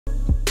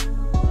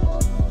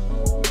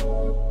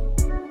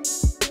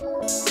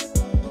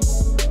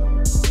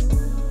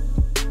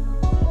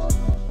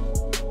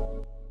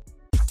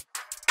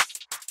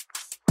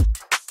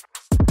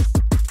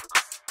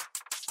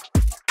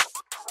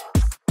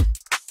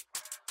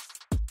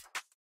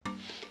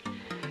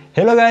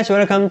Hello guys,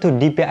 welcome to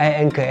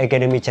DPI Anchor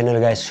Academy channel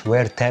guys,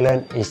 where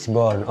talent is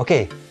born.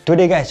 Okay,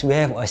 today guys we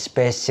have a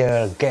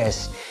special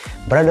guest,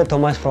 Brother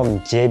Thomas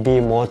from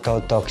JB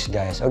Motor Talks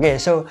guys. Okay,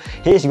 so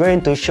he is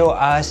going to show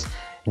us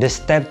the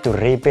step to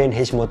repaint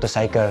his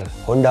motorcycle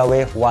Honda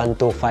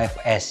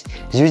Wave125s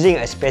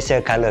using a special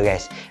color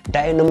guys,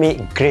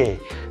 dynamic grey.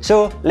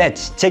 So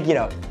let's check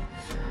it out.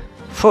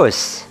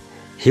 First,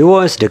 he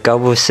wants the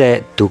cover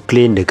set to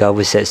clean the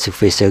cover set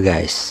surfacer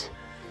guys.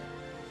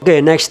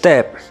 Okay, next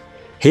step.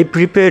 He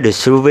prepared the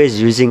surface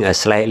using a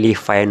slightly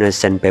finer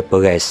sandpaper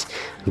guys,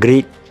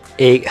 grade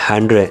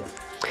 800.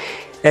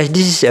 As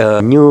this is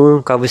a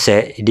new cover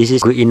set, this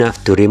is good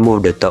enough to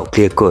remove the top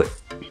clear coat.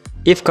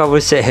 If cover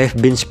set have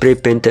been spray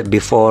painted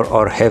before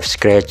or have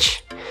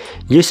scratch,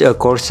 use a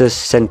coarser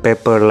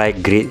sandpaper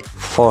like grade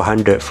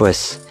 400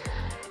 first,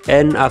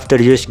 and after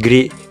use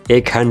grade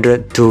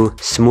 800 to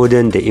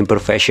smoothen the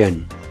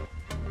imperfection.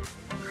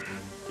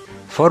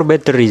 For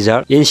better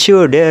result,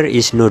 ensure there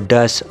is no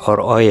dust or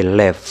oil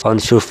left on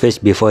surface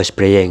before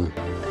spraying.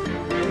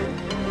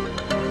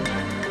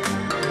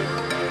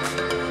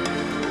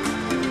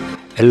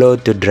 Allow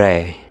to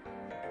dry.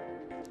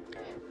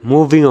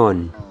 Moving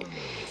on,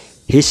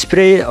 he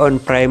sprayed on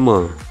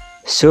primer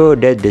so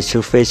that the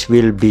surface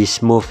will be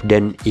smooth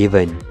and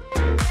even.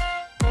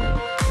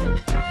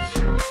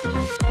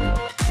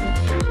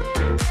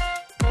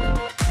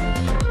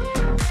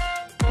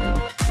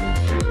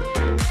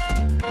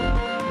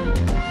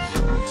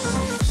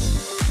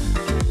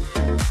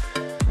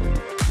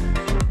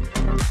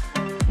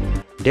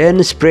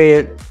 Then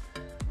spray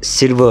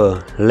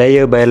silver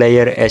layer by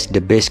layer as the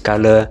base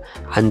color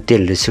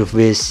until the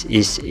surface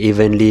is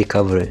evenly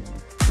covered.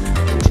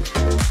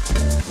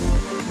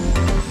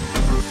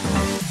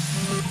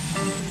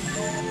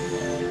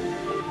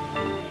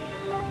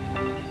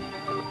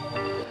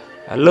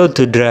 Allow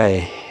to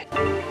dry.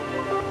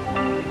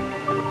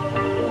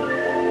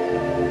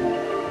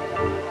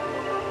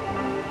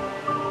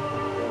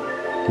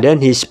 Then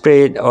he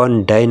sprayed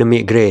on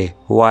dynamic grey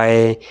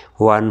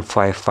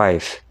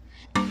Y155.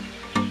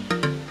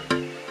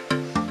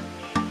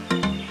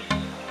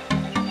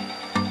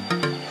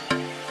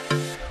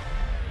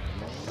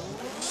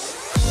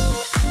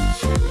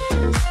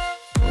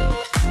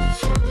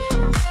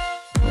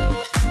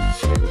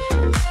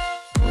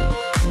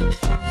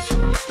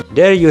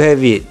 There you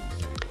have it,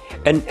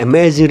 an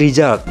amazing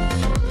result.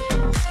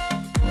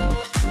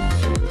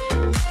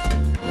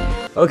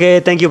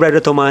 Okay, thank you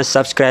Brother Thomas.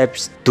 Subscribe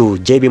to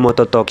JB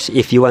Motor Talks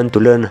if you want to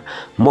learn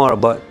more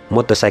about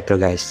motorcycle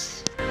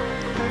guys.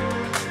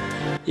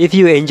 If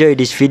you enjoyed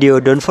this video,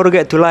 don't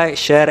forget to like,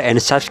 share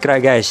and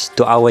subscribe guys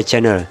to our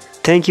channel.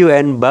 Thank you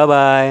and bye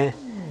bye.